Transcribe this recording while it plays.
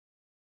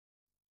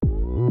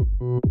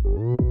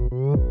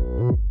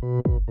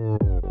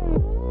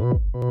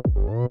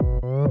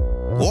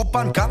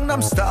오빤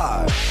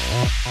강남스타일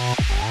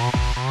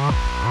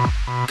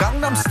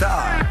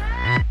강남스타일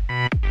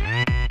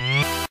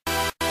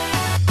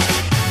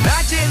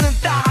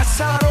낮에는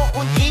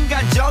따사로운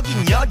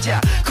인간적인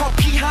여자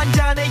커피 한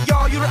잔에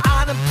여유를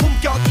아는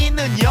품격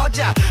있는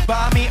여자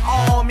밤이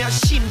오면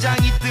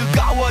심장이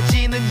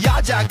뜨거워지는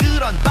여자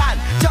그런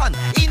반전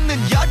있는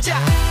여자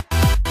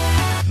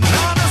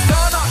너는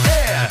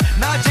선호해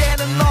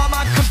낮에는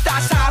너만큼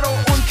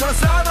따사로운 그런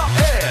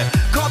선호해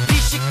커피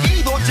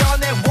식기도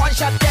전에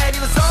원샷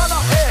때리는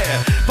선호해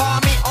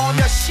밤이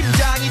오면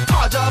심장이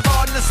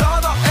터져버리는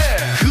선호해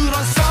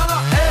그런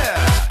선호해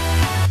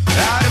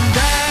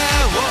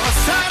아름다워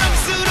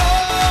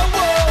사랑스러워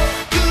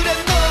그래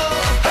너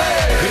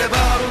그래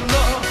바로 너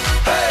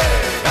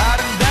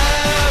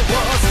아름다워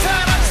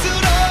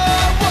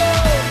사랑스러워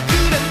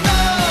그래 너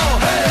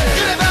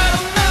그래 바로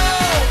너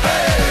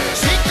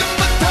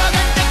지금부터 갈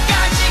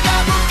때까지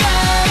가볼까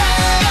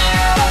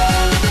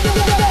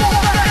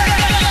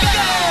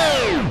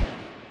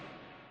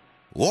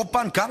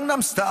오빤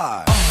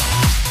강남스타일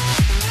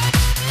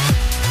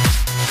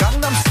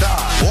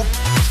강남스타일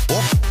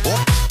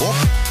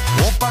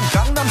오빤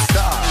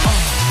강남스타일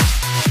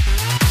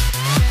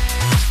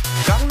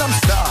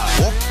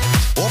강남스타일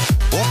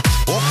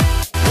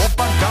오빤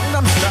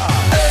강남스타일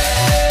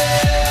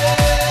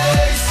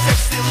에이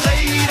섹시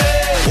레이디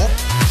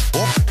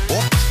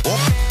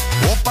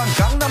오빤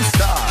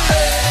강남스타일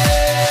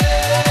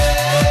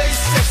에이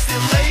섹시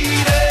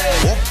레이디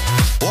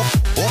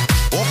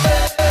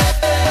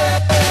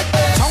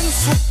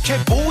성숙해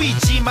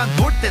보이지만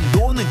놀 땐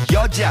노는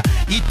여자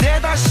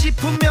이때다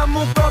싶으면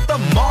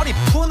묶었던 머리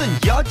푸는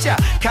여자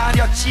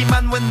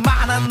가렸지만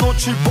웬만한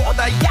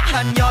노출보다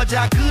야한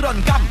여자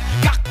그런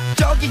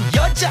감각적인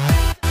여자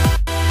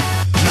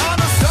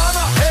나는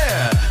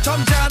선호해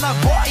점잖아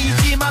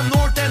보이지만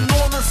놀 땐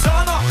노는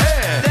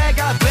선호해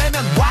내가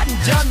되면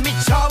완전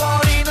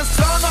미쳐버리는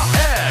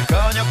선호해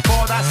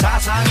근육보다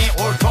사상이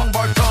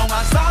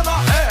울퉁불퉁한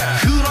선호해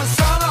그런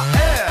선호해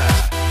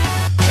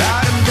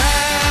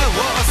아름다워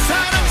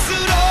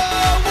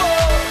사랑스러워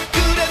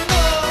그래 너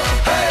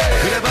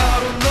그래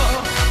바로 너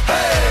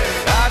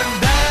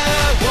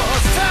아름다워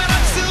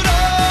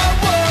사랑스러워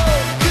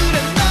그래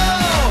너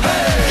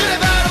그래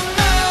바로 너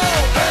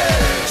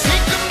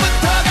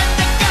지금부터 갈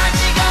때까지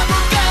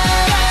가볼까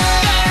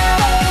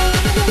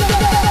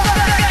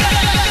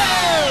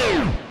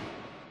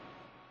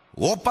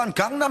오빤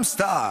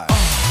강남스타일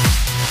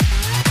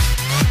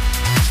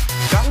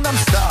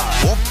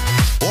강남스타일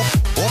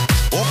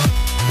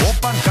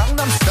오빤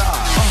강남스타일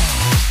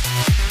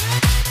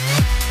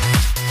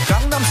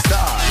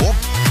강남스타일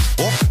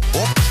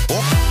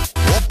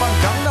오빤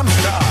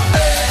강남스타일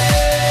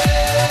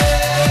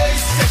에이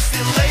섹시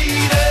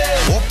레이디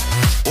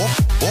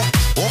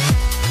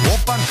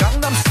오빤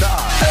강남스타일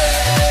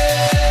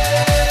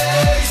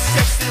에이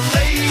섹시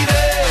레이디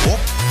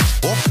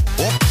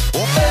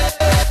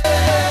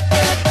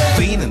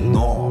뛰는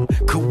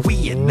놈그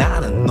위에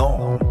나는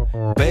놈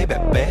베이베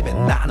베이베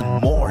나는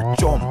뭘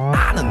좀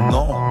아는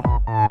놈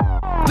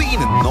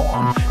뛰는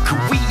놈 그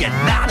위에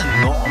나는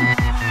놈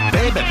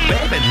베이베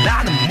베이베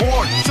나는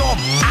뭘 좀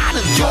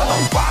아는 놈 You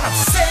know what I'm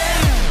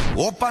saying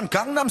오빤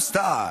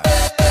강남스타일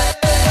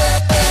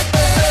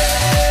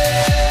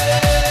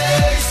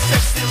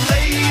섹시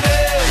레이디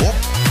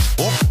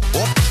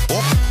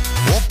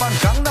오빤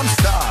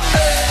강남스타일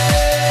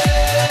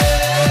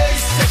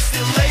섹시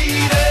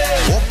레이디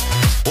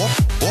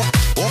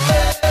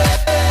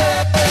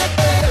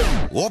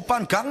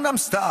오빤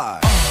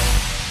강남스타일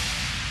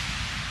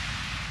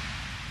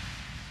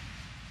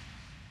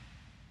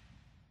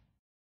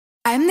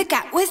I'm the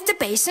cat with the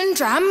bass and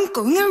drum,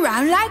 going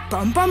around like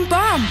bum bum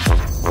bum.